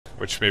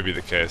which may be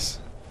the case.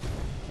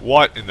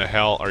 What in the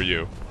hell are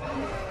you?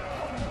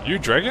 You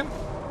dragon?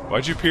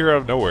 Why'd you appear out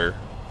of nowhere?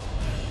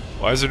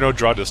 Why is there no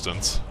draw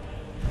distance?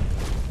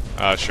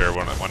 Sure,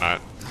 why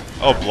not?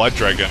 Oh, blood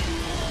dragon.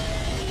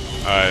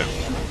 Alright.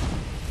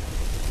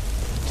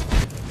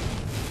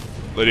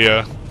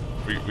 Lydia,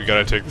 we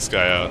gotta take this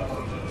guy out.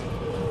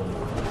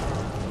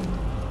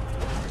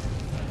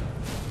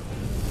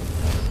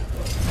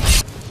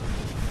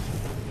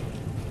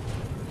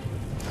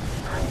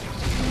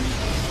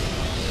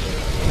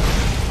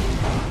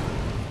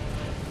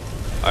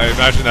 I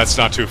imagine that's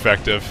not too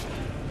effective.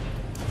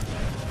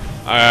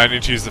 I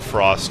need to use the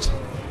frost.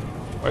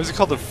 Why is it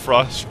called the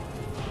frost?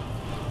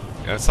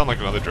 Yeah, it sounds like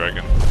another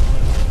dragon.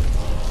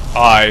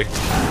 Hi.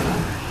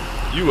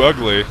 You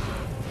ugly.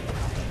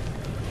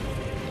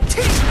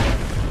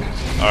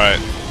 Alright.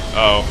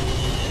 Oh.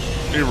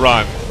 Let me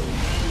run.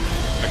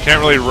 I can't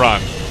really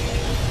run.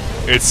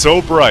 It's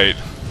so bright.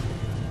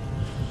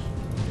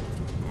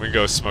 Let me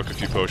go smoke a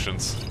few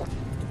potions.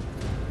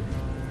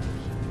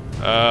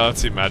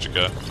 Let's see,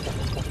 Magicka.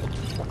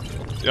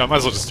 Yeah, I might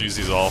as well just use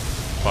these all.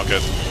 Fuck it.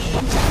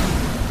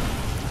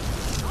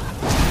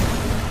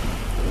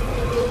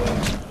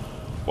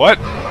 What?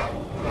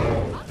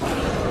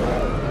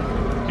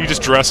 He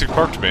just Jurassic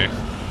Parked me.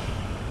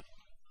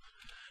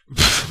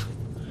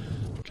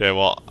 Okay,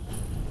 well,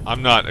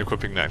 I'm not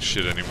equipping that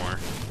shit anymore.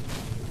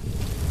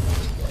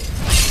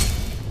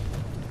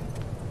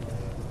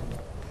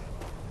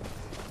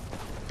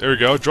 There we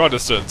go, draw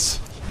distance.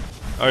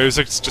 Oh, he was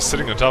like just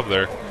sitting on top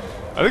there.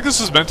 I think this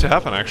was meant to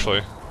happen,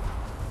 actually.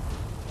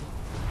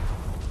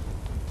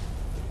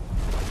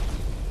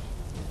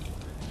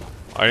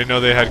 I didn't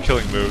know they had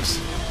killing moves.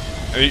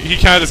 He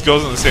kind of just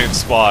goes in the same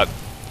spot.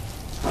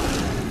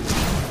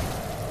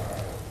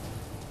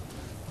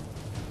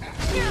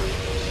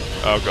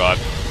 Oh god.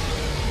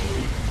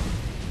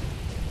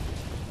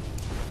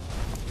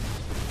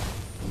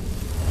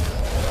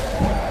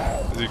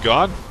 Is he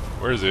gone?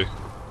 Where is he?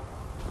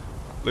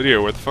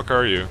 Lydia, where the fuck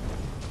are you?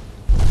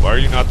 Why are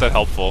you not that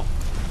helpful?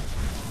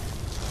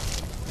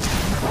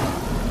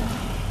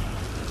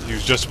 He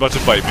was just about to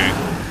bite me.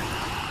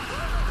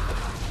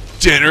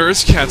 Dinner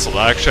is cancelled.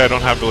 Actually, I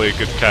don't have really a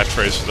good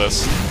catchphrase for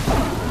this.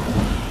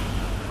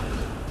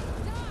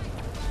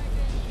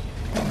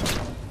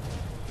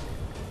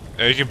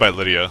 Yeah, you can bite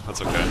Lydia.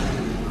 That's okay.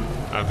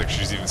 I don't think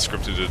she's even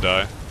scripted to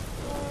die.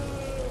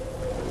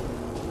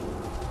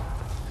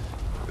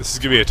 This is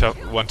gonna be a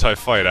one-time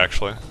fight,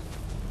 actually.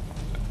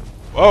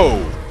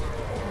 Whoa!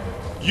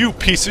 You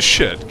piece of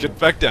shit! Get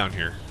back down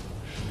here.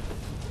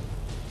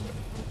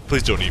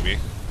 Please don't eat me.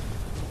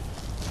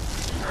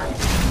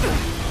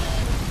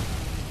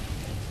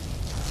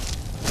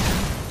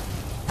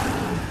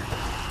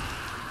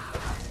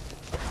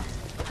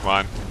 Come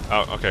on.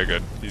 Oh, okay,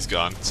 good. He's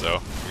gone,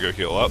 so we go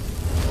heal up.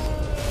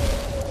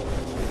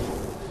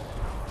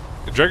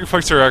 The dragon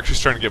fights are actually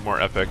starting to get more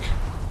epic.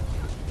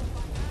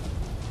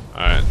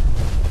 Alright.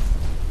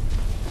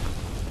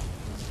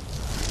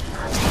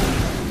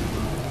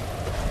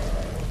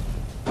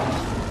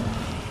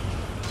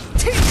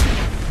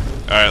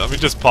 Alright, let me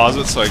just pause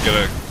it so I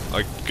get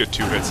a good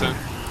 2 hits in.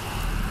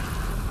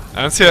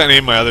 I don't see that any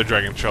of my other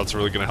dragon shouts are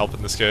really gonna help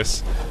in this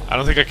case. I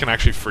don't think I can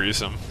actually freeze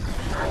him.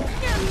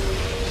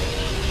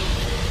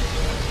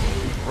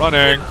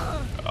 Running!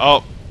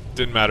 Oh,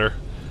 didn't matter.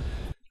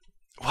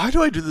 Why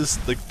do I do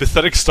this, like,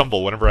 pathetic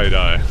stumble whenever I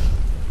die?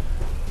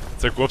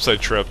 It's like, whoops, I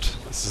tripped.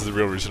 This is the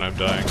real reason I'm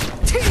dying.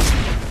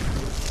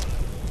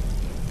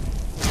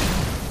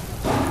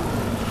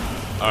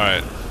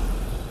 Alright.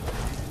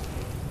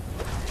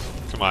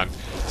 Come on.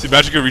 See,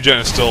 Magicka regen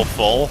is still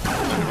full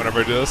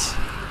whenever I do this.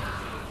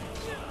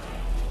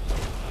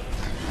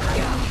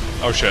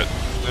 Oh shit.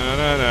 Na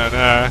na na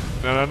na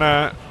na na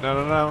na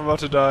na na, I'm about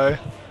to die.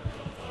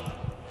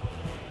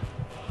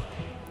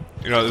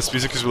 You know, this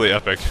music is really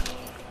epic.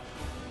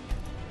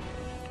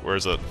 Where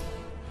is it?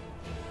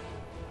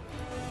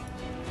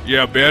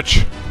 Yeah,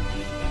 bitch!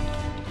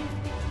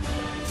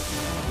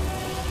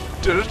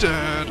 Da da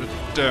da da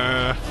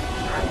da.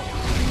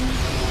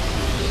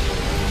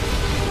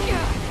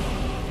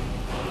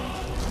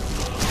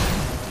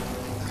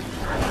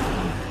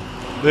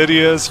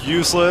 Lydia's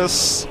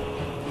useless.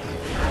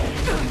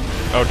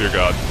 Oh dear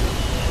god.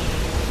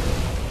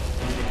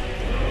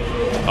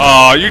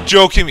 Aw, you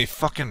joking me?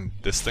 Fucking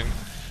this thing.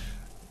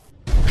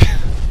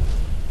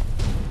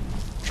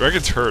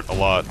 Dragons hurt a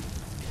lot.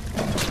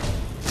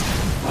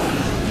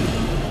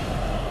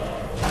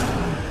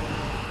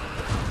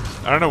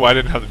 I don't know why I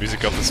didn't have the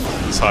music up this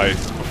high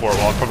before.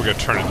 Well, I'm probably gonna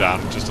turn it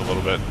down just a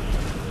little bit.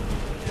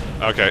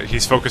 Okay,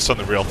 he's focused on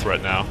the real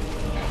threat now.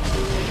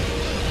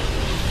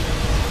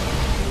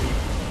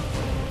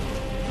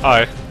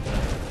 Hi.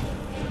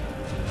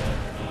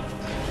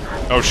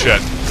 Oh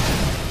shit.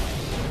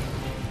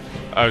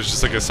 I was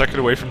just like a second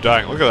away from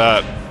dying. Look at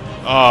that.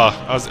 Ah,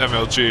 that was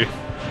MLG.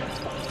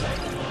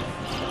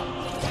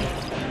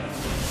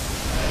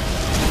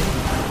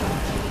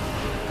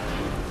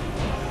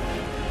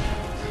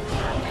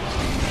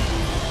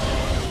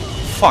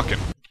 Fucking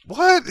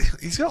what?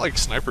 He's got like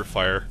sniper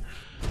fire.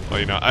 Well,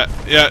 you know,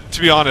 yeah,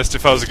 to be honest,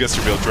 if I was against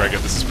a real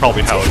dragon, this is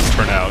probably how it would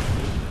turn out.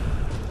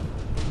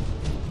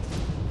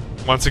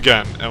 Once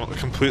again,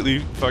 completely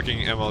fucking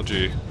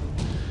MLG.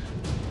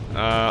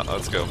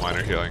 Let's go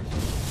minor healing.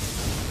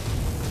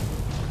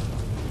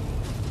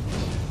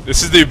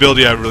 This is the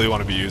ability I really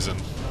want to be using.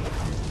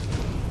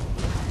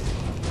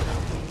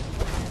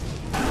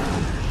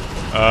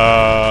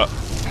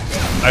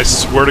 I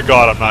swear to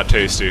God I'm not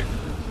tasty.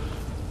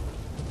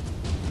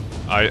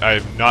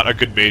 I'm not a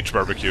good mage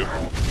barbecue.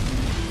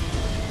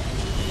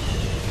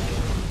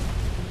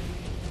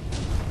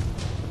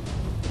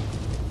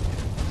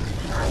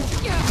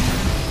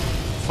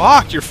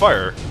 Fuck, your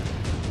fire.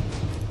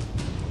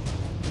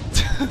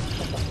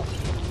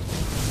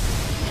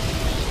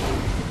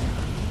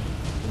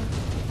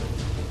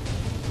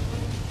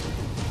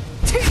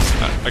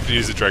 I can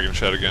use the dragon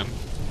shot again.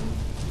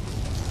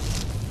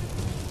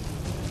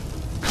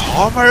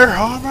 Come here,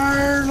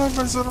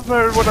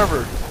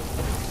 whatever.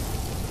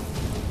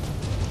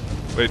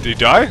 Wait, did he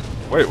die?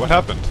 Wait, what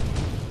happened?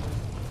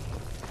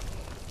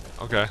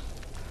 Okay.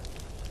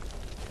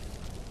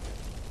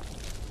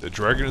 The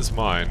dragon is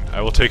mine.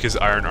 I will take his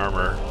iron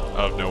armor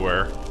out of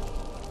nowhere.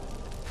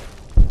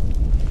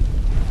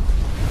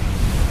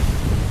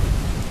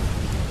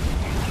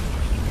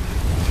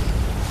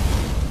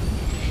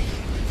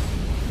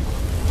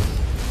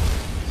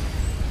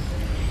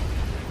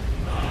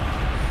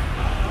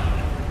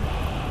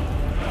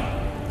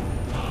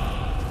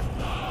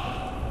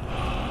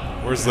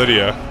 Where's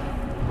Lydia?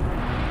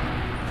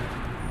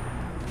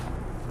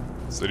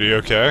 Is Lydia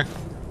okay?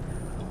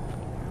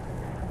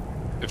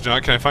 If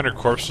not, can I find her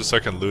corpse just so I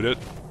can loot it?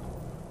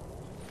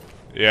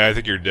 Yeah, I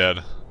think you're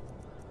dead.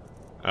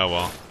 Oh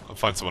well, I'll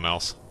find someone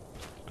else.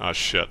 Oh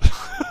shit.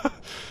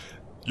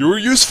 You were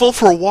useful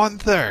for one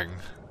thing!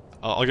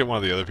 I'll get one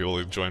of the other people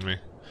to join me.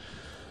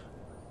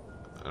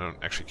 I don't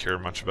actually care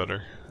much about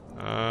her.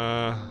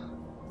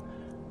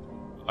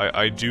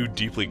 I do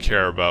deeply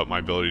care about my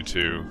ability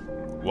to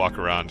walk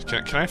around.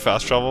 Can I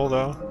fast travel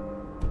though?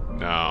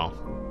 No.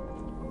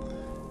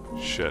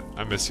 Shit,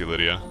 I miss you,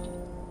 Lydia.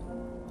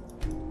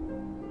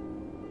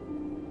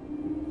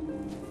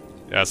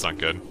 Yeah, that's not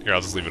good. Here, I'll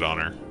just leave it on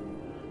her.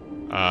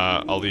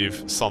 I'll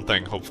leave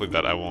something, hopefully,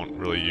 that I won't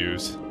really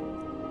use.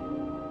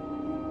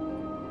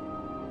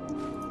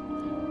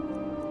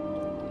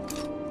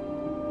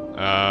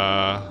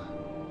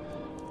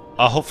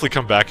 I'll hopefully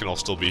come back and I'll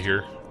still be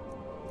here.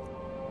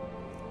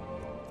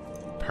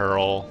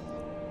 Peril.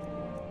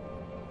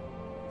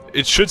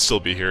 It should still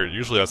be here.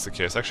 Usually that's the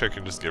case. Actually, I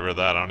can just get rid of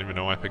that. I don't even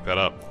know why I picked that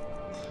up.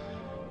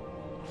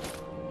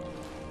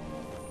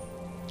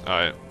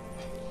 Alright.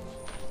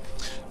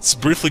 Let's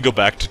briefly go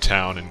back to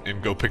town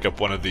and go pick up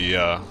one of the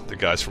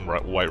guys from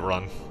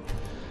Whiterun.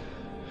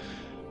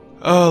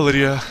 Oh,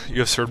 Lydia, you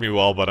have served me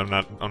well, but I'm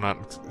not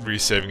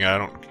resaving it. I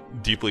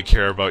don't deeply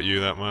care about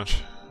you that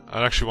much.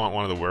 I'd actually want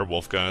one of the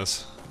werewolf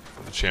guys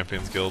from the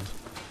Champions Guild.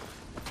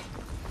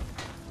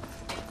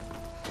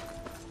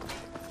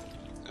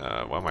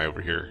 Why am I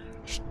over here?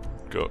 Should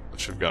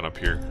have gone up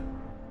here.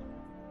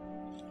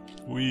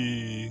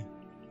 Whee!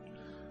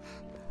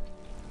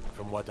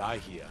 From what I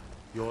hear,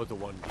 you're the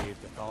one who gave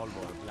the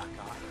Thalmor a black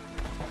eye.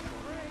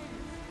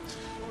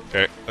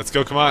 Okay, let's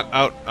go, come on,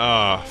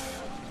 out!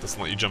 Doesn't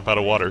let you jump out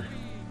of water.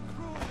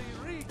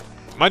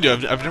 Mind you,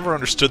 I've never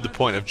understood the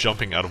point of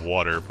jumping out of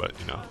water, but,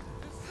 you know.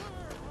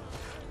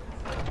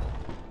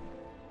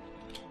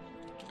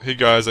 Hey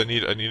guys, I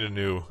need a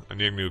new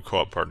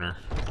co-op partner.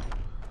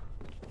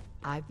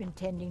 I've been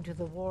tending to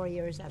the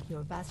warriors of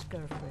your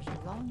Basker for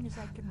as long as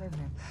I can remember.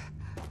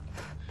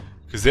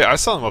 Cause I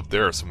saw them up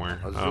there somewhere.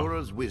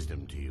 Azura's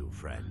wisdom to you,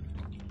 friend.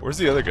 Where's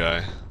the other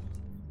guy?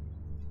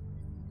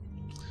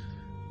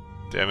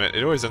 Damn it,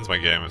 it always ends my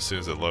game as soon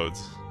as it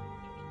loads.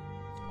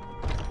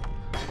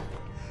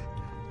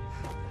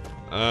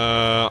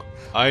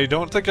 I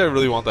don't think I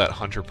really want that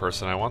hunter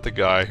person. I want the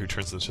guy who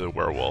turns into the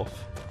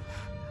werewolf.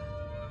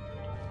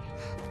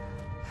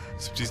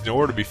 Except he's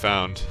nowhere to be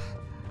found.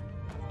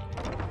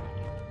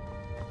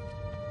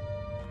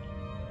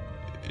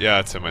 Yeah,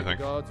 it's him, I think.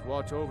 Gods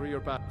watch over your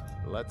back.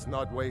 Let's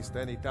not waste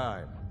any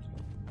time.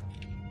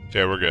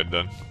 Okay, we're good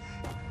then.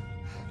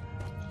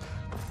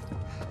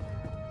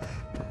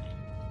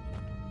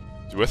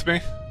 You with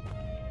me?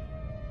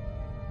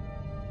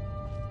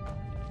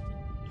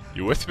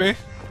 You with me?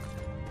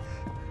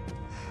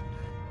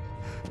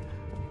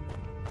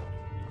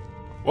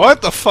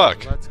 What the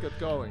fuck? Let's get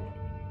going.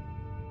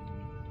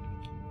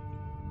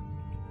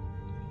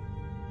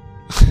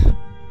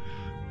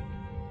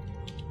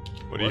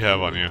 What do you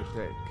have on you?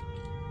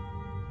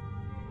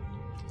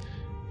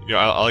 Yeah,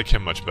 I like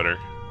him much better.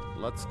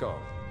 Let's go.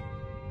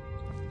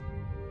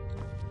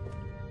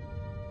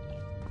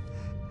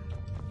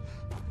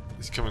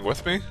 Is he coming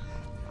with me?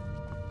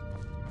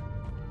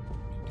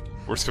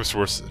 Worst comes to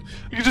worst.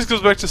 He just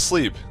goes back to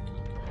sleep.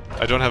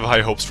 I don't have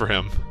high hopes for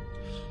him.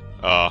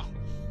 God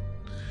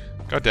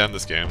damn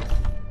this game.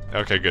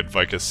 Okay, good.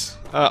 Vicus.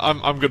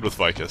 I'm good with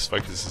Vicus.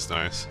 Vicus is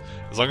nice.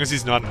 As long as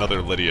he's not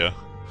another Lydia.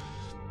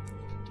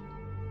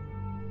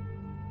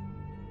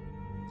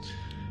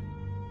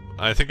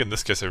 I think in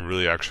this case I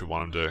really actually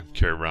want him to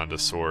carry around a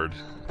sword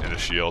and a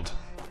shield.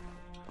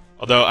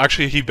 Although,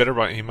 actually, he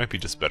might be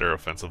just better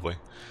offensively.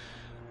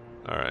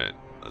 Alright,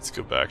 let's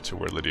go back to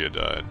where Lydia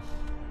died.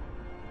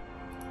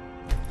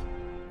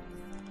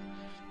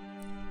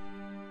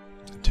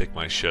 Take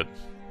my shit.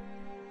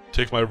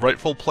 Take my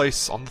rightful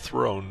place on the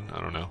throne. I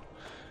don't know.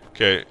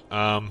 Okay,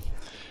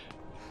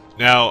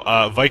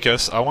 now,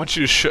 Vicus, I want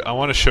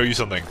to show you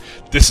something.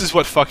 This is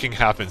what fucking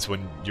happens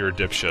when you're a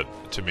dipshit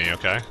to me,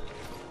 okay?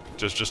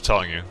 Just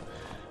telling you.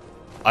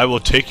 I will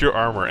take your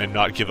armor and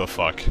not give a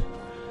fuck.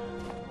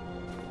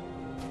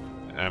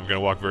 And I'm gonna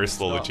walk very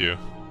slowly to you.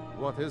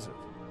 What is it?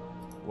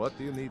 What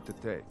do you need to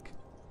take?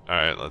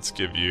 Alright, let's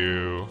give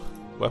you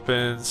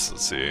weapons.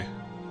 Let's see.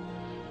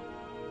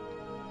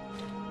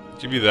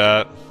 Give you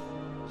that.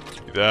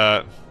 Give you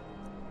that.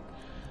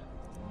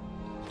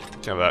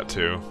 Have that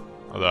too.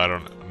 Although I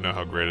don't know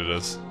how great it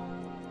is.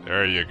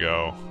 There you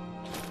go.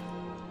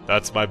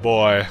 That's my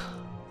boy.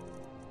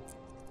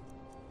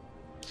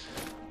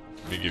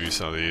 Let me give you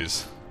some of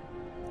these.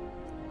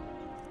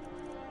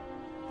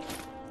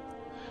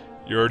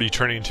 You're already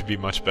turning to be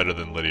much better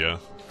than Lydia.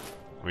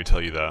 Let me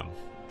tell you that.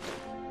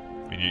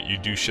 I mean, you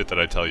do shit that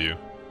I tell you.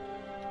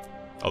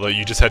 Although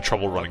you just had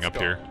trouble running up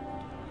here.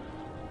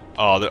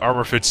 Oh, the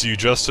armor fits you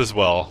just as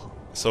well.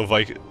 So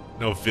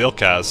no,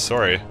 Vilkaz,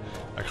 sorry.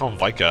 I call him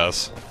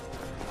Vicaz.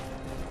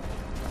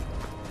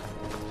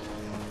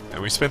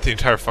 And we spent the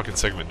entire fucking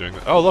segment doing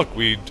that. Oh look,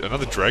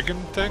 another dragon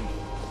thing?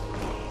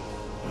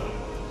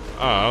 Oh,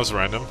 that was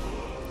random.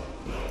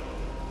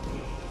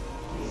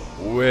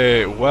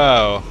 Wait,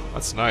 wow.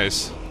 That's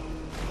nice.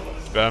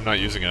 It's bad I'm not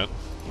using it.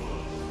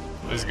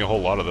 I'm using a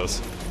whole lot of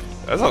this.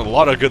 That's a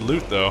lot of good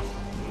loot though.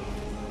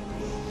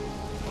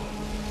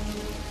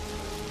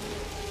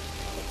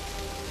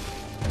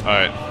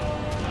 Alright.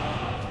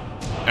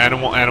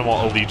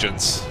 Animal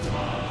allegiance.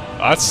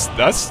 That's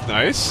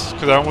nice,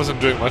 because I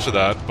wasn't doing much of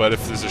that, but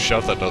if there's a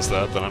shout that does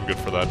that, then I'm good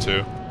for that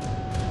too.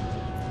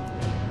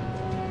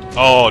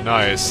 Oh,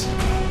 nice.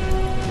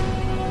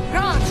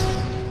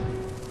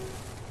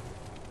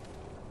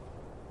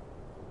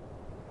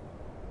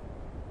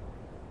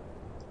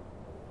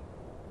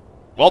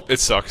 Well, it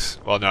sucks.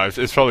 Well, no,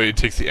 it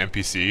takes the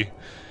NPC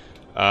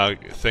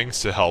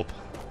things to help.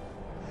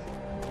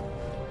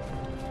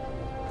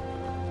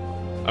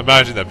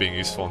 Imagine that being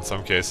useful in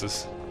some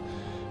cases.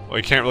 Well,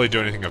 you can't really do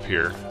anything up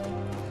here.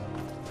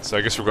 So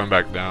I guess we're going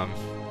back down.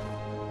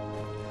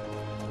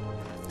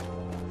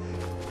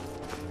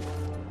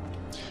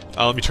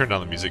 Let me turn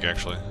down the music,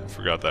 actually. I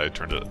forgot that I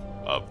turned it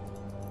up.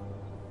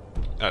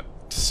 That's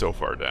so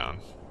far down.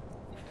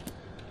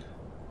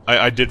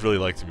 I did really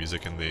like the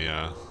music in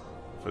the,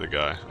 for the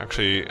guy.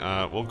 Actually,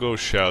 we'll go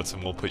shouts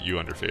and we'll put you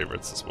under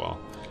favorites as well.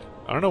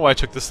 I don't know why I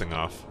took this thing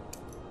off.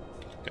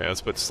 Okay,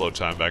 let's put slow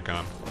time back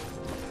on.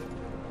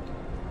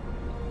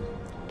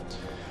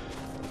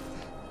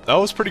 That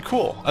was pretty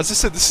cool. As I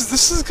said,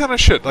 this is kind of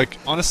shit. Like,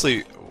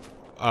 honestly,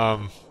 yeah,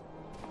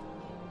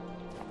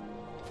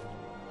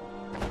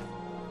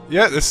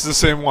 this is the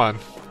same one.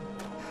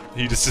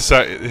 He just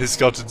his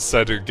skeleton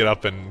decided to get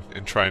up and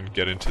try and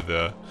get into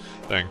the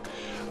thing.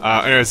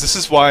 Anyways, this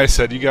is why I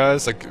said, you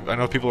guys, like, I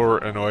know people were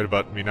annoyed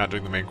about me not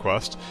doing the main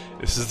quest.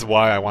 This is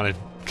why I want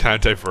to kind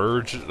of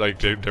divert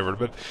a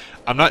bit.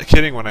 I'm not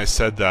kidding when I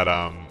said that,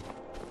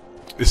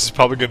 this is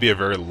probably going to be a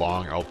very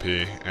long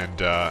LP,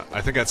 and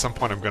I think at some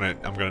point I'm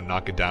gonna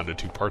knock it down to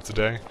 2 parts a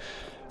day.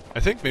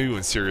 I think maybe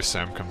when Serious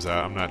Sam comes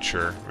out, I'm not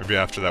sure. Maybe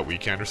after that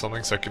weekend or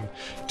something, so I can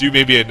do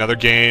maybe another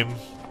game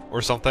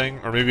or something,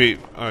 or maybe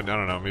I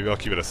don't know. Maybe I'll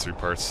keep it as 3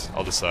 parts.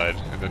 I'll decide,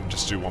 and then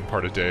just do 1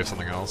 part a day of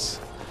something else.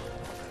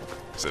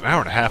 Because an hour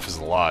and a half is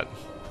a lot,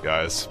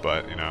 guys,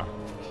 but you know,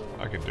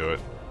 I can do it.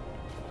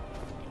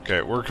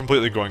 Okay, we're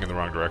completely going in the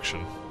wrong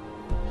direction.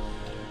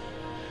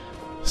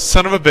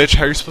 Son of a bitch,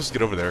 how are you supposed to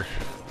get over there?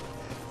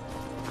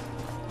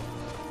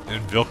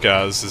 And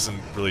Vilkaz isn't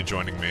really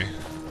joining me.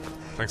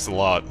 Thanks a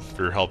lot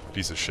for your help,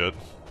 piece of shit.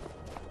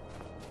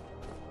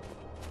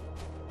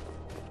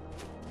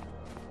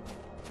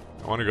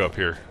 I want to go up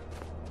here.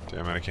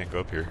 Damn it, I can't go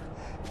up here.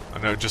 I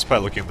know, just by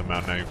looking at the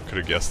mountain I could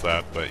have guessed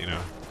that, but you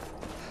know.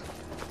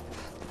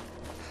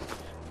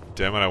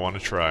 Damn it, I want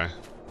to try.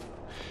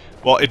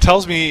 Well, it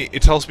tells me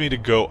to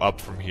go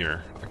up from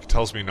here. Like, it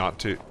tells me not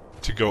to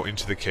go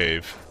into the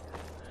cave.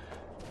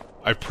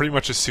 I pretty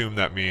much assume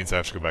that means I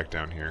have to go back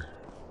down here.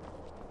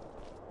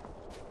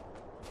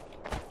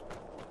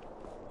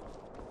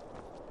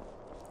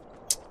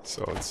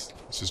 So let's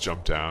just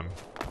jump down.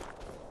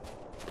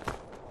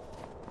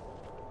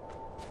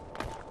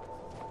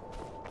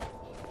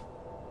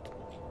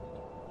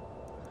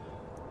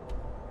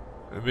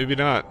 And maybe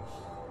not.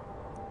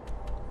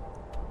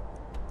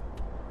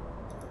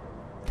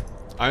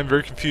 I'm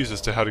very confused as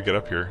to how to get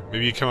up here.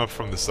 Maybe you come up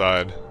from the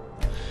side.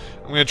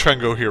 I'm gonna try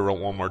and go here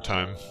one more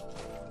time.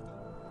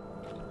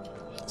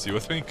 Is he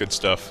with me? Good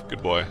stuff.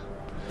 Good boy.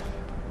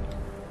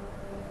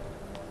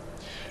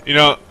 You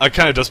know, it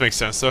kind of does make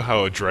sense though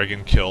how a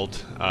dragon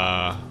killed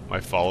my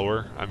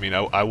follower. I mean,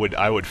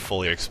 I would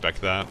fully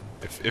expect that.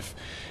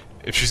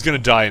 if she's gonna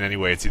die in any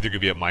way, it's either gonna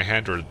be at my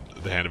hand or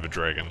the hand of a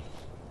dragon.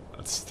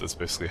 That's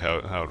basically how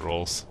it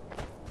rolls.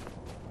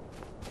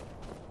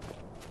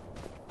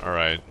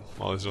 Alright,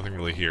 well there's nothing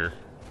really here.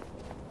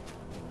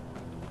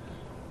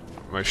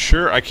 Am I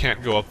sure I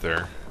can't go up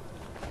there?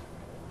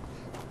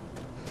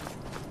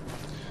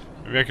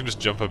 Maybe I can just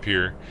jump up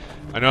here.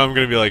 I know I'm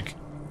gonna be like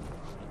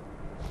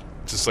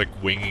just like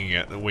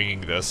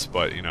winging this,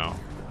 but you know.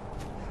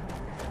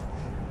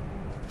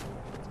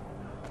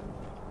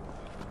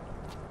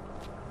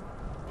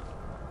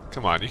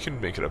 Come on, you can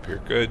make it up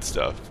here. Good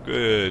stuff.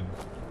 Good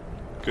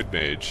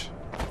mage.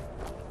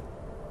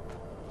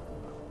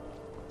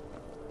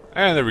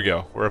 And there we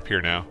go. We're up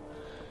here now.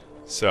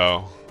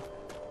 So,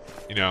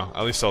 you know,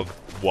 at least I'll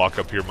walk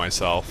up here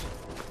myself.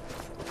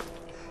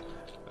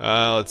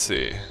 Let's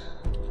see.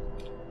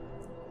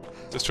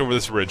 Just over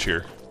this ridge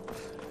here.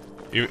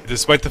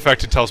 Despite the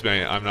fact it tells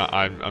me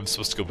I'm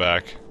supposed to go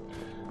back.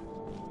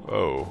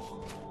 Whoa.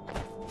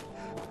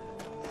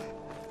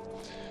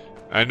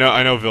 I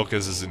know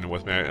Vilkas isn't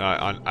with me.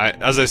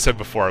 As I said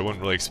before, I wouldn't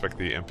really expect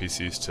the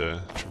NPCs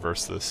to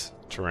traverse this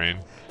terrain.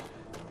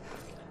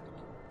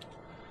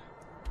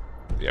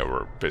 Yeah,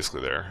 we're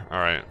basically there.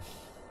 Alright.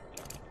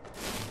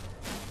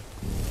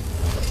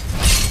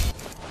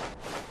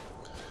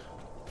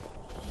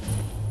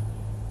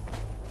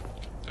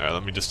 Alright,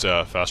 let me just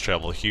fast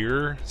travel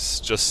here,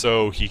 just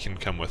so he can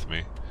come with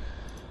me.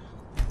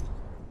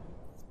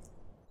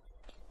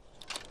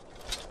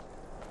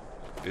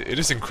 It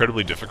is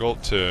incredibly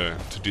difficult to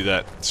do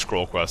that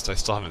scroll quest. I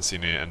still haven't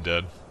seen it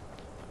undead.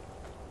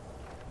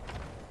 I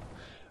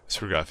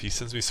swear to God, if he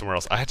sends me somewhere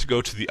else, I had to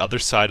go to the other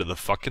side of the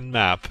fucking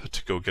map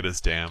to go get his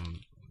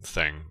damn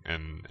thing,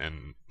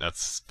 and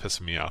that's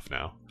pissing me off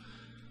now.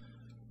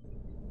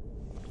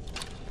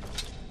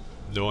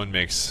 No one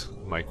makes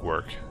Mike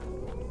work.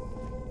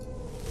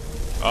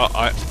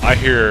 Oh, I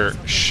hear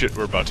shit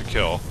we're about to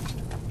kill,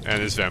 and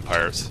there's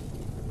vampires.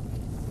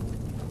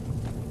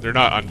 They're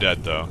not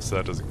undead though, so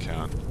that doesn't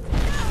count.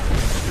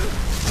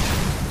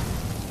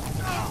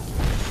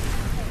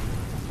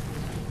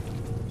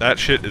 That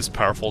shit is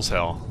powerful as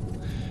hell.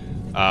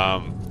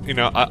 You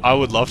know, I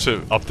would love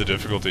to up the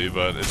difficulty,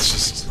 but it's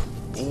just...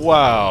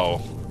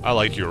 Wow! I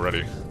like you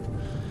already.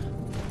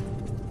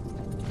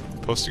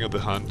 Posting of the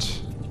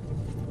hunt.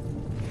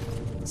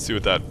 Let's see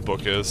what that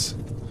book is.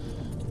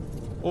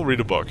 We'll read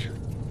a book.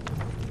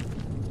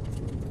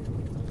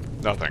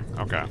 Nothing.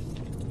 Okay.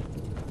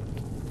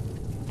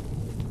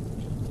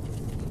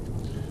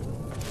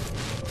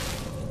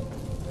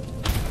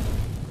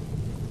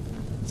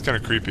 It's kind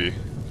of creepy.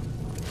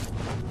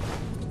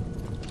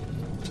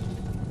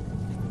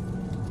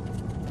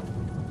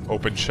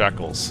 Open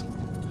shackles.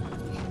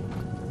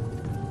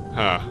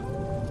 Huh.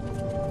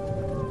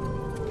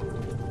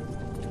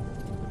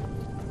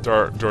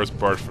 Doors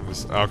barred from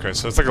this. Okay,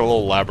 so it's like a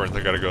little labyrinth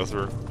I gotta go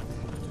through.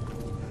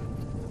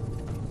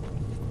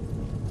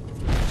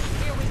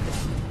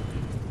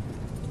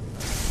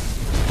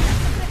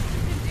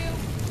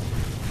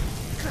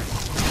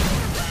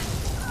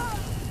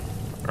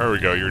 There we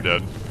go, you're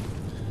dead.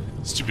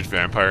 Stupid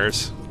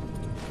vampires.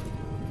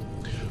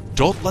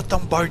 Don't let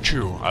them bite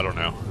you! I don't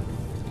know.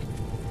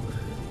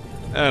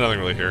 Nothing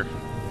really here.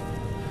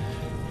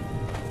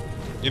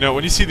 You know,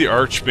 when you see the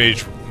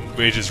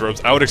Archmage's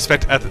robes, I would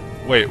expect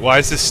wait, why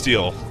is this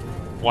steel?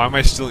 Why am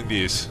I stealing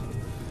these?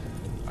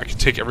 I could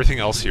take everything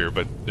else here,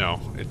 but no,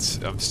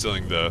 I'm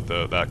stealing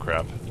that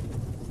crap.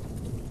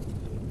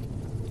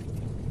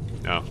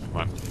 No, come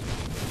on.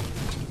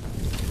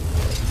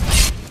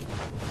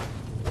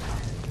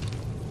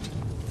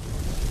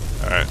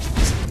 Alright.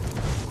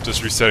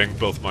 Just resetting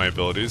both my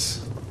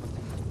abilities.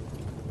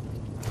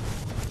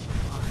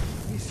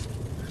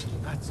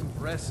 That's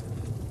impressive.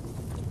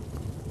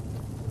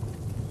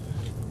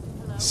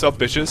 Sup,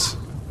 bitches?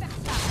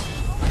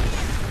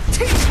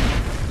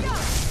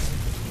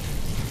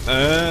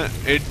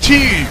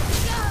 T!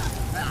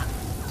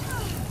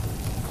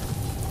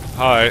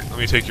 Hi, let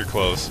me take your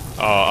clothes.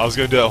 I was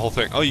gonna do that whole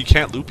thing. Oh, you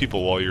can't loot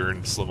people while you're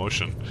in slow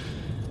motion.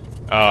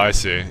 Oh, I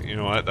see. You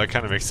know what? That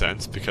kind of makes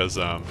sense, because,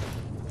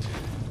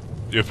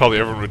 probably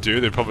everyone would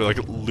do. They'd probably, like,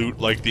 loot,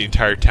 like, the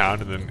entire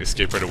town and then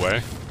escape right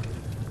away.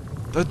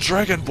 The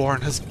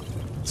Dragonborn has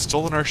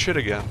stolen our shit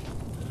again.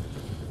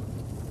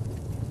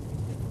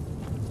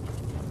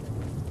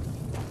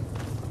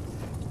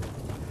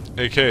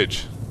 Hey,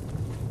 Cage.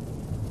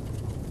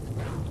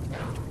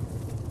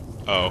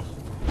 Oh.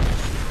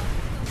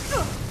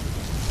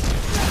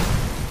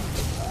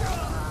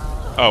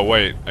 Oh,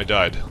 wait. I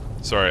died.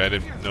 Sorry, I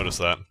didn't notice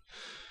that.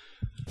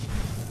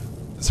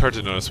 It's hard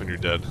to notice when you're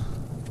dead.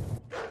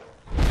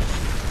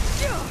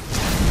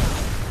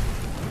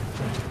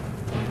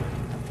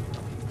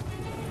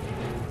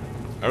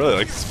 I really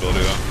like this ability,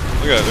 though.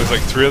 Look at it. There's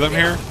like 3 of them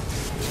here.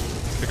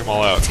 Take them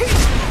all out.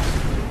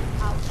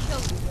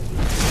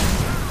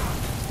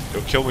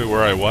 You'll kill me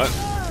where I what?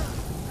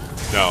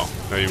 No.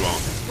 No, you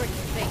won't.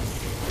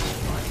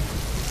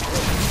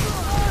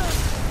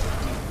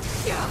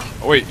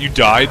 Oh wait, you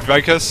died,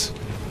 Vikas?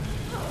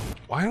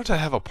 Why don't I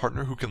have a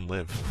partner who can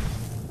live?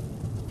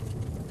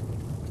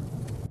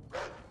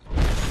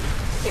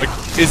 Like,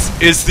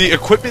 is the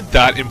equipment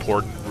that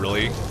important,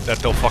 really? That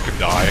they'll fucking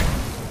die?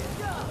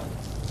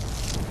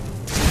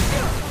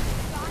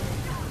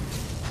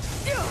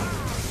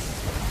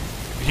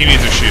 He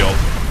needs a shield.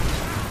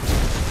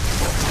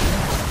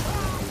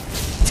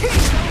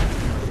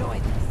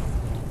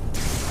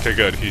 Okay,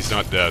 good. He's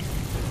not dead.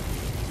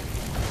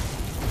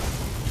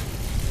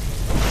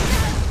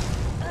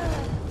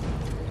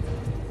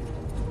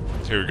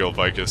 Here we go,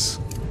 Vicus.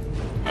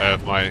 I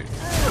have my...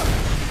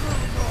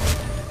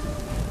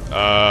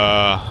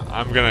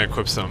 I'm gonna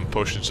equip some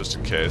potions just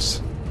in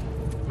case.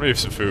 Maybe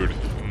some food.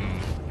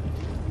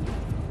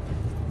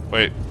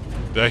 Wait,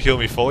 did that heal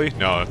me fully?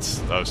 No,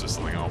 that was just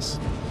something else.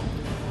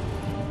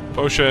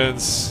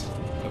 Potions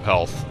of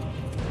health.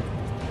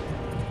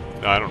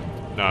 No, I don't...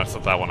 No, it's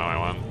not that one I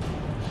want.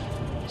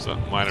 So,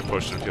 minor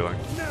potion of healing.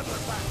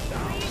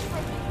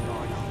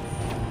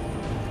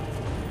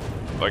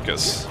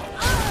 Vicus.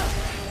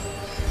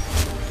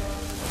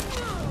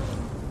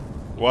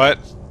 What?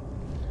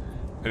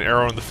 An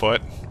arrow in the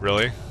foot?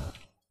 Really?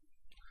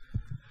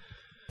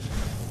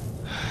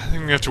 I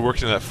think we have to work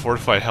into that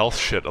fortified health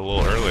shit a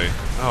little early.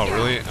 Oh,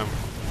 really? I'm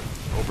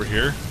over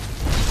here?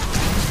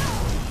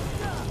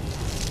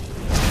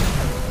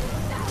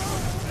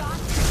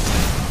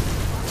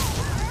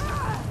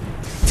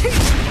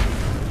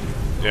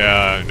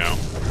 Yeah, I know.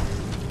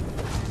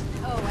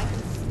 Oh, I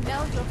can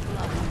smell your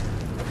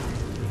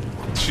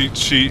blood.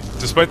 She,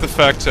 despite the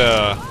fact,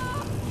 there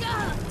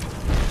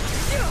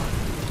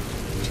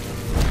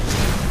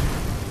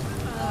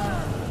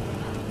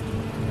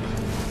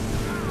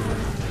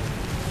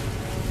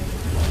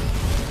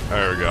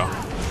we go.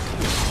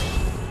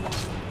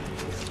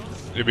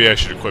 Maybe I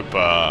should equip,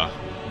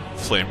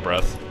 Flame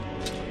Breath.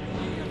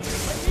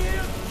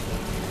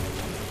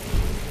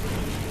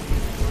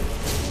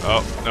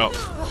 Oh, no.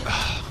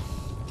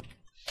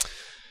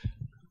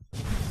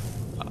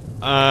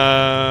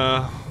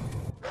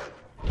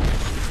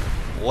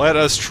 Let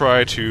us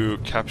try to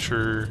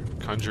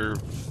conjure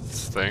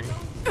thing.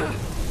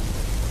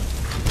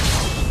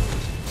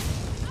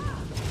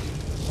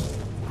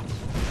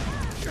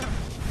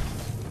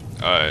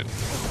 Alright.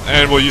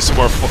 And we'll use some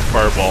more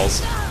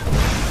fireballs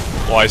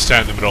while I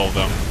stand in the middle of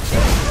them.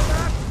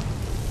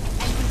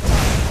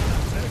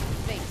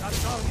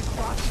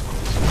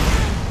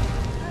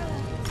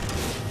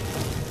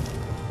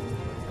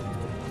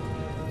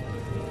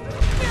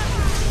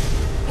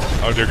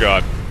 Oh dear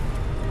God.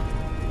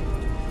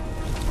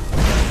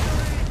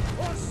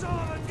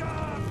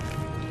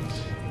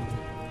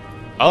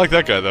 I like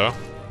that guy though,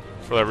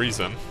 for that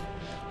reason.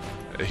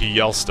 He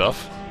yells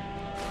stuff.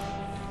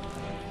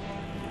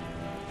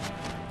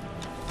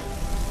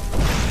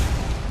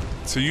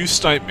 So you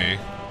snipe me.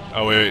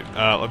 Oh wait,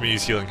 let me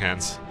use Healing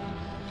Hands.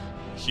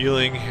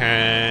 Healing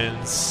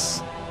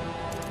Hands.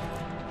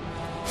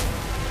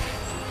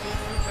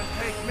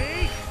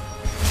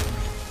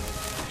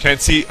 Can't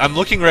see. I'm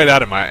looking right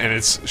at him, and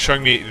it's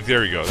showing me.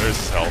 There we go. There's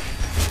his health.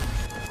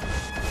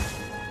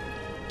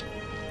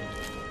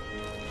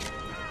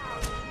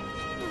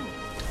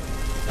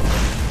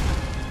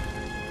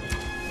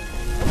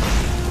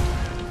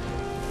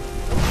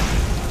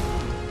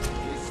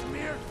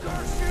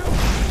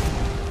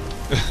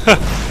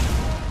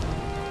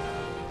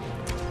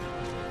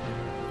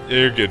 Yeah,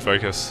 you're good,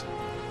 Vicus.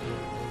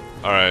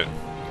 Alright.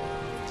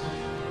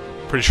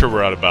 Pretty sure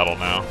we're out of battle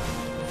now.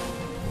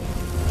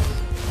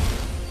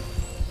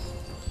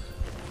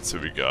 Let's see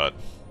what we got.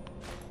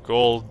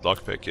 Gold,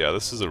 lockpick. Yeah,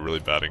 this is a really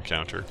bad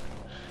encounter.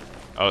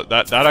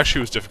 That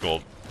actually was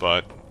difficult,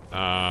 but,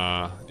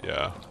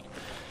 yeah.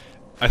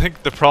 I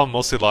think the problem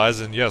mostly lies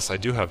in, yes, I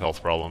do have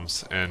health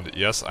problems, and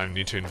yes, I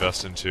need to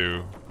invest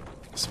into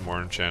some more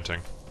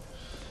enchanting.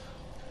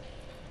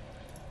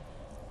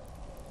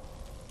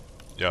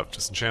 Yep,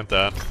 disenchant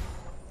that.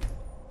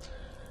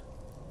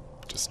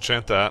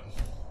 Disenchant that.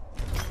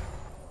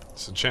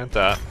 Disenchant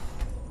that.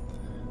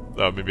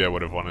 Though maybe I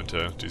would have wanted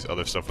to do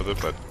other stuff with it,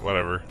 but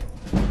whatever.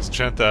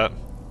 Disenchant that.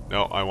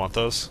 No, I want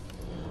those.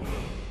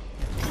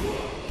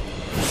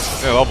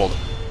 Yeah, leveled.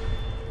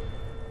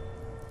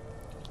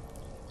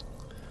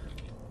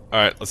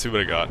 Alright, let's see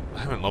what I got. I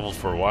haven't leveled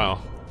for a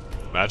while.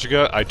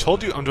 Magica? I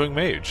told you I'm doing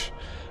Mage.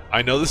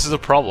 I know this is a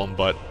problem,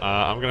 but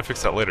I'm gonna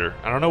fix that later.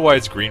 I don't know why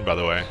it's green, by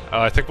the way.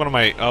 I think one of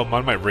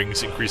my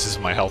rings increases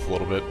my health a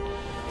little bit.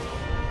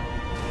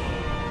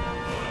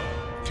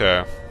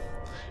 Okay.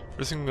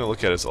 First thing I'm gonna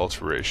look at is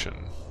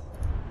alteration.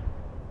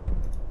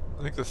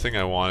 I think the thing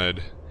I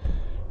wanted...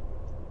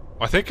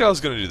 I think I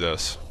was gonna do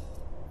this.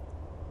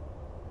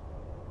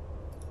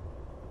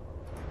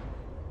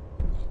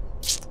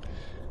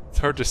 It's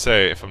hard to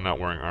say if I'm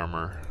not wearing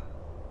armor.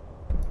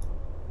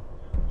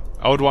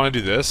 I would want to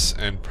do this,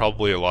 and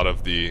probably a lot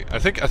of the... I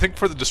think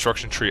for the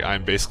destruction tree,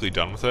 I'm basically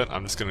done with it.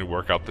 I'm just going to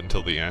work up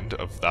until the end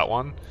of that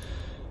one.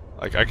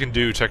 Like, I can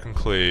do,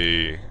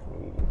 technically...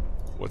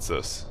 What's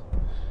this?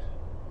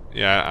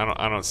 Yeah,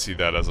 I don't see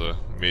that as a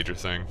major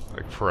thing.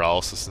 Like,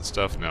 paralysis and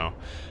stuff, no.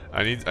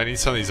 I need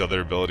some of these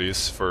other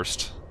abilities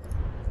first.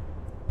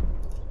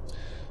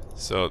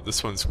 So,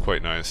 this one's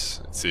quite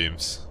nice, it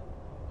seems.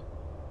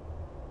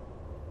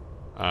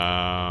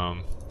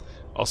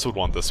 Also would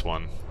want this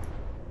one.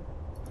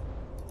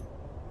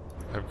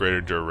 Have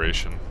greater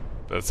duration.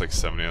 That's like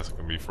 70, that's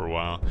gonna be for a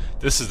while.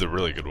 This is the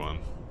really good one.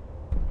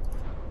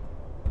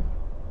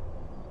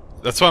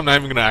 That's why I'm not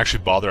even gonna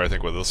actually bother, I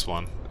think, with this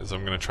one. Is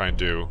I'm gonna try and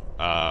do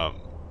a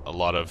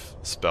lot of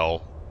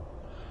spell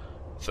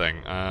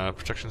thing.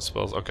 Protection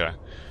spells, okay.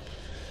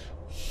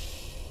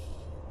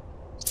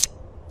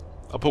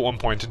 I'll put 1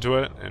 point into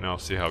it and I'll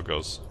see how it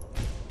goes.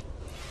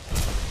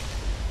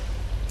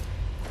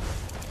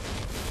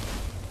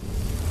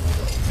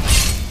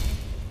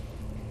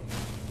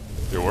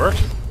 Did it work?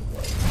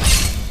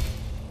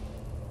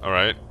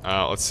 Alright,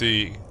 let's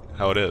see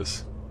how it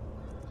is.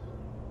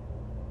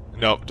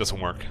 Nope, doesn't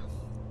work.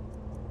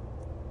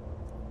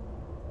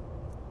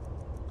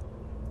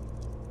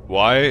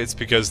 Why? It's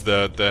because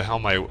the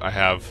helm I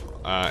have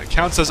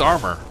counts as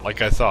armor,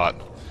 like I thought.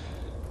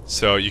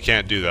 So you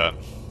can't do that.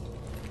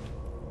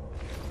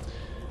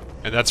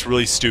 And that's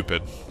really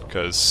stupid,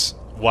 because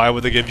why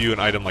would they give you an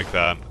item like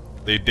that?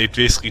 They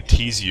basically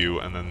tease you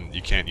and then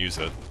you can't use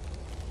it.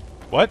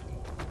 What?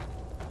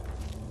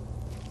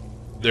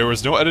 There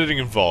was no editing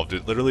involved.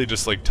 It literally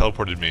just like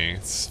teleported me.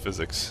 It's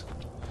physics.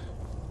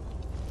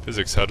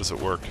 Physics, how does it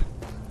work?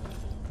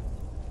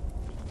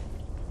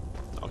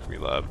 Alchemy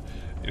lab.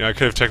 You know, I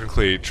could have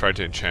technically tried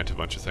to enchant a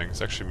bunch of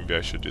things. Actually, maybe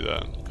I should do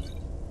that.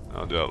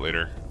 I'll do that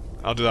later.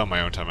 I'll do that on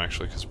my own time,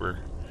 actually, because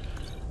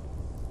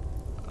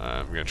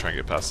I'm gonna try and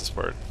get past this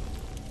part.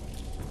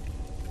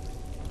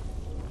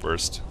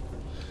 Burst.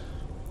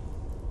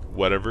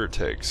 Whatever it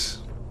takes.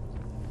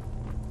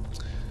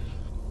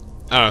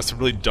 I don't know, some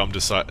really dumb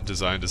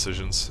design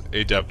decisions.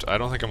 Adept. I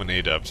don't think I'm an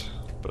adept,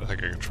 but I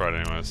think I can try it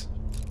anyways.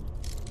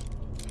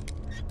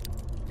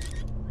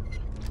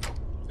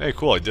 Hey,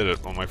 cool, I did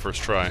it on my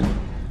first try.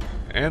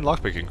 And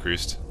lockpick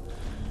increased.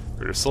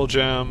 Greater soul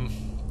gem.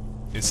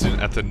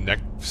 Incident at the neck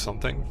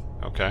something?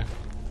 Okay.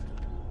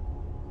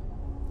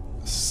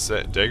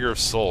 Dagger of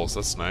souls,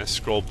 that's nice.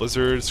 Scroll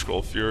blizzard,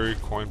 scroll fury,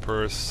 coin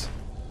purse.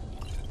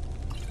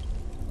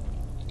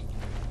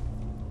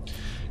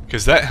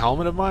 Because that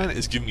helmet of mine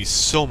is giving me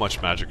so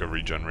much magic of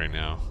regen right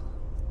now.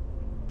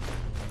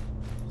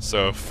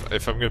 So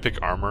if I'm gonna pick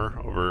armor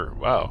over,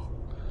 wow,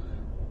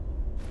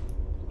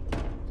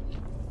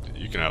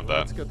 you can have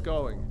that. Let's get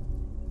going.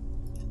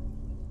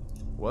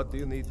 What do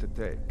you need to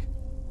take?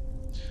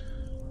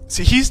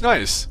 See, he's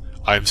nice.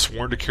 I'm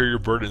sworn to carry your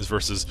burdens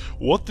versus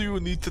what do you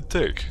need to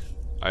take?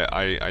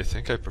 I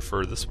think I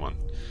prefer this one.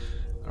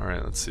 All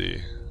right, let's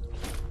see.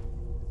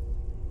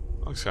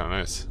 Looks kind of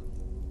nice.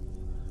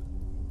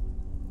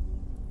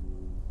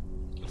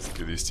 Let's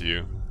give these to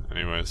you.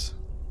 Anyways.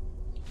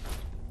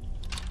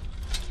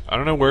 I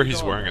don't know where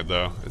he's wearing it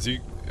though. Is he?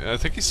 I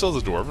think he still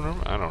has a dwarven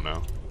room? I don't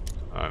know.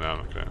 No, I'm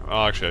not gonna.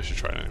 Oh, actually I should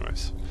try it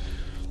anyways.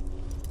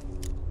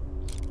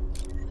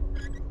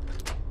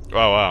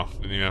 Oh wow,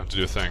 didn't even have to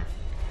do a thing.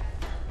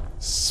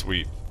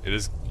 Sweet. It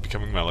is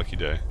becoming my lucky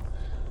day.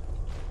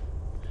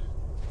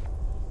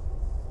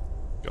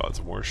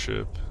 God's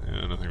worship.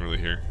 Yeah, nothing really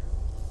here.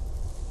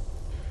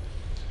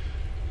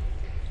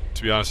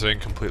 To be honest, I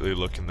didn't completely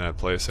look in that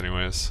place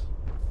anyways.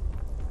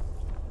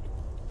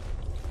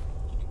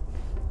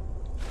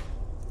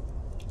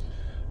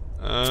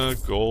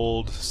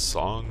 Gold,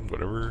 song,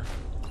 whatever.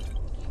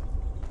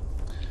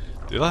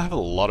 They have a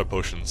lot of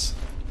potions.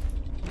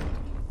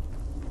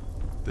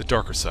 The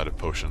darker side of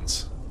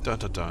potions. Dun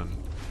dun dun.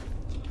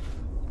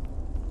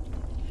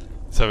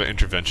 Let's have an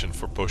intervention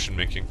for potion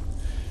making.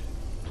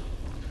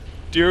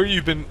 Dear,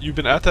 you've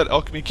been at that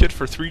alchemy kit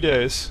for 3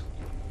 days.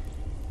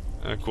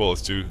 Cool,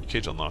 let's do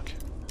cage unlock.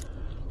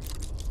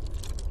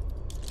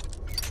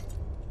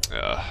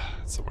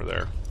 Somewhere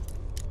there.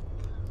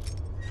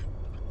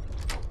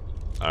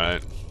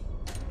 Alright.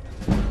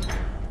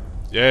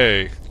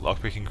 Yay!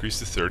 Lockpick increased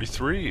to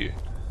 33.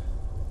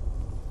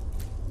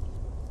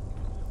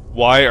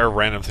 Why are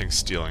random things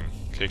stealing?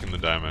 Cake in the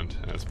diamond.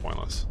 That's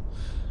pointless.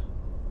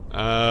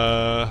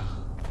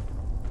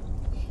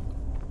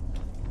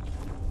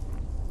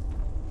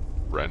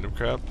 Random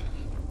crap?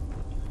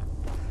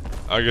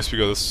 I guess we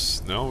go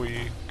this... No,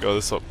 we go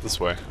this up this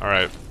way.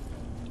 Alright.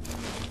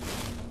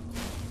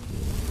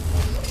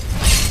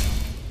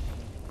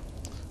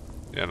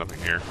 Yeah, nothing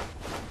here.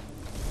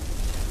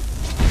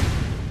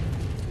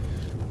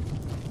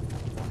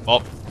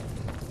 Well,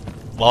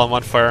 while I'm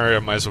on fire, I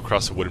might as well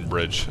cross a wooden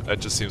bridge. That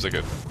just seems like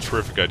a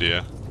terrific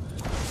idea.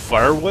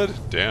 Firewood?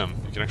 Damn,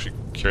 you can actually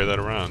carry that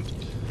around.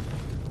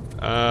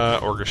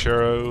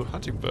 Orgashero,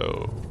 hunting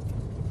bow.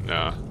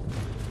 Nah.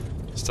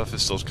 Stuff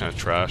is still kind of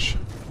trash.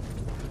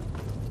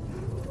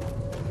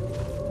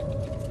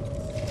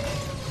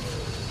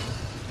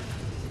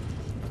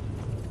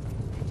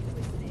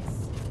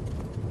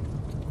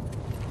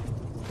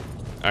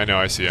 I know,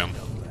 I see him.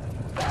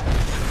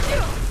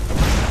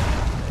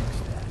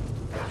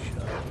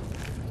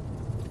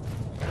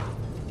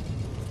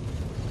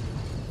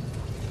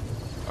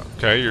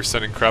 Okay, you're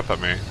sending crap at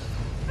me.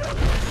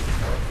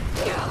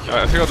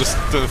 I think I'll just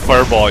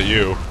fireball at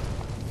you.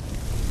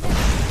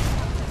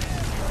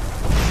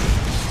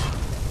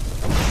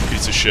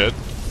 Piece of shit.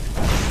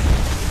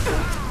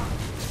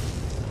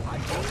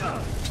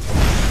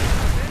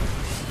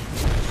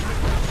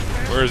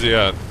 Where is he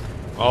at?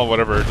 Oh,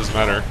 whatever, it doesn't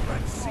matter.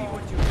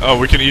 Oh,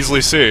 we can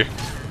easily see.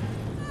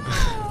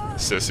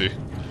 Sissy.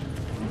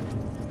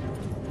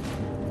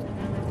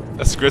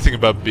 That's the great thing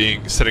about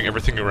setting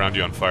everything around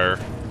you on fire.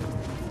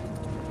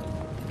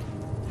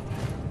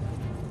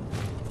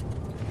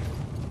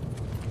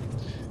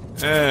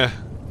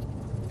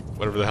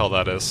 Whatever the hell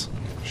that is.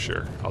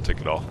 Sure, I'll take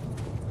it all.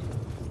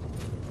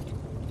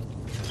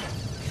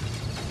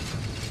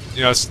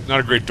 You know, it's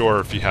not a great door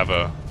if you have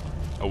a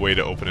way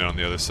to open it on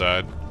the other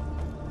side.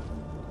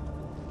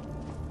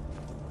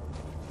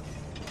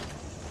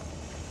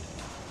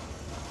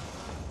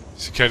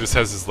 So he kind of just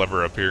has his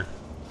lever up here.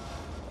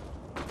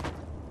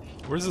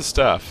 Where's the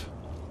staff?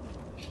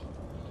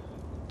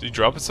 Did he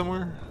drop it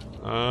somewhere?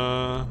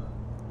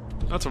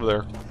 That's over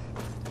there.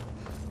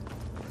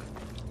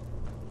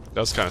 That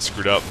was kind of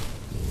screwed up.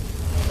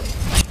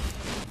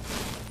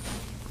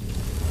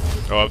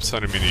 Oh, oops,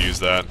 I didn't mean to use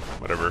that.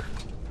 Whatever.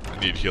 I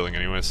need healing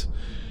anyways.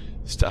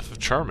 Staff of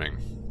Charming.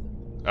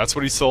 That's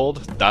what he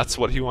sold? That's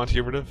what he wanted to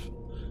get rid of?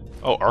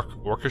 Oh,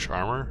 Orcish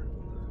armor?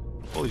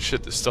 Holy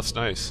shit, this stuff's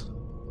nice.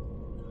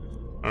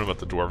 I don't know about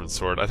the Dwarven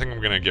sword. I think I'm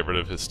gonna get rid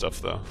of his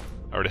stuff though.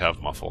 I already have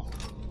Muffle.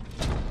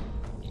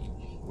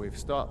 We've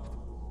stopped.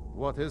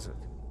 What is it?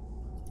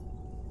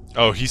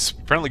 Oh, he's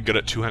apparently good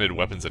at two-handed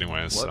weapons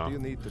anyways, What so... do you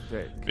need to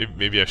take?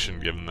 Maybe I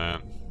shouldn't give him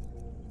that.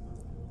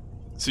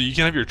 So you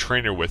can have your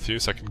trainer with you,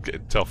 so I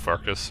can tell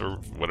Farkas or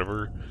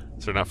whatever.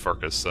 So not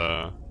Farkas,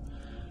 the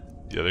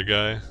other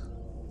guy.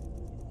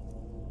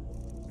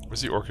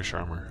 Where's the Orcish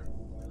armor?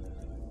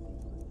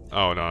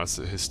 Oh no, that's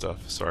his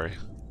stuff, sorry.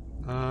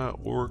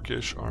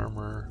 Orcish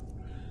armor.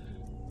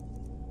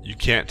 You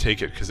can't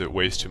take it because it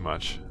weighs too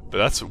much. But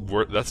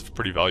that's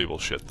pretty valuable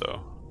shit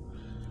though.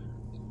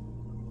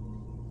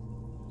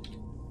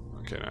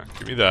 Okay, now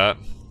give me that.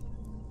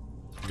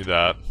 Give me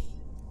that.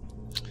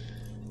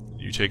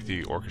 You take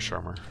the Orcish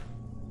armor.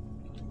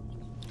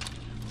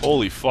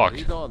 Holy fuck.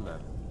 Lead on then.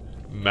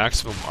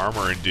 Maximum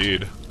armor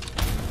indeed.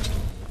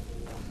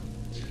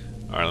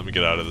 Alright, let me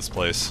get out of this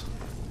place.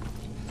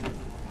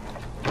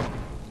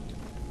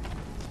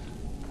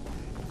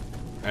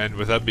 And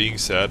with that being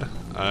said,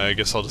 I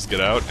guess I'll just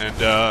get out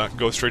and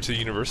go straight to the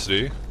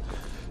university.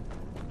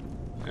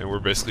 And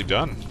we're basically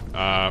done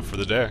for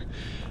the day.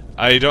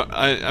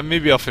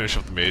 Maybe I'll finish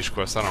up the mage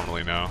quest, I don't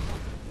really know.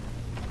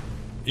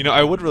 You know,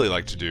 I would really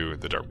like to do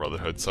the Dark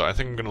Brotherhood, so I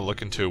think I'm going to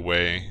look into a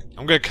way...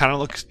 I'm going to kind of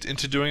look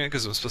into doing it,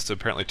 because I'm supposed to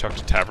apparently talk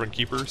to tavern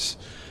keepers.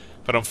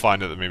 But I'm fine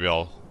with it, maybe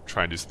I'll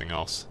try and do something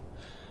else.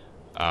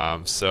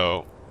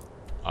 So,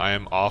 I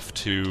am off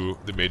to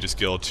the Mages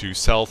Guild to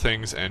sell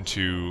things and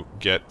to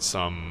get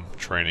some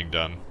training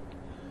done.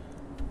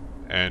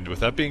 And with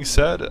that being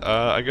said,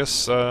 I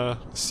guess,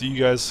 see you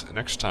guys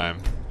next time.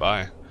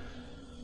 Bye.